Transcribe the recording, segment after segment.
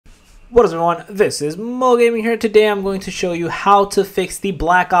What is everyone? This is Mo Gaming here. Today I'm going to show you how to fix the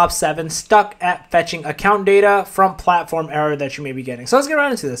Black Ops 7 stuck at fetching account data from platform error that you may be getting. So let's get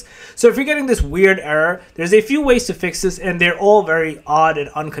right into this. So if you're getting this weird error, there's a few ways to fix this and they're all very odd and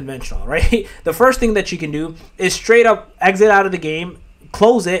unconventional, right? The first thing that you can do is straight up exit out of the game,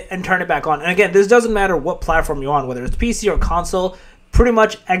 close it, and turn it back on. And again, this doesn't matter what platform you're on, whether it's PC or console. Pretty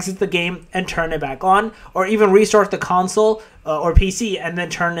much exit the game and turn it back on, or even restart the console or PC and then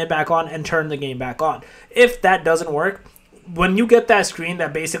turn it back on and turn the game back on. If that doesn't work, when you get that screen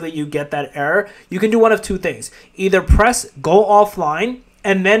that basically you get that error, you can do one of two things. Either press go offline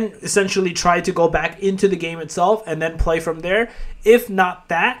and then essentially try to go back into the game itself and then play from there. If not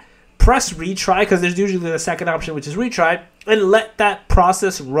that, press retry, because there's usually the second option, which is retry, and let that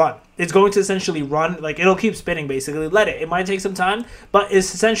process run. It's going to essentially run, like it'll keep spinning basically. Let it. It might take some time, but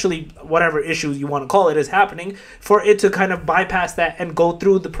it's essentially whatever issues you want to call it is happening for it to kind of bypass that and go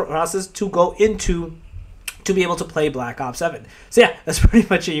through the process to go into to be able to play Black Ops 7. So yeah, that's pretty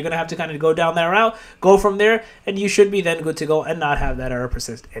much it. You're going to have to kind of go down that route, go from there, and you should be then good to go and not have that error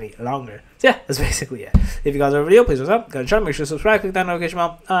persist any longer. So yeah, that's basically it. If you guys like the video, please thumbs up, go and try, make sure to subscribe, click that notification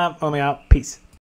bell. Let me out. Peace.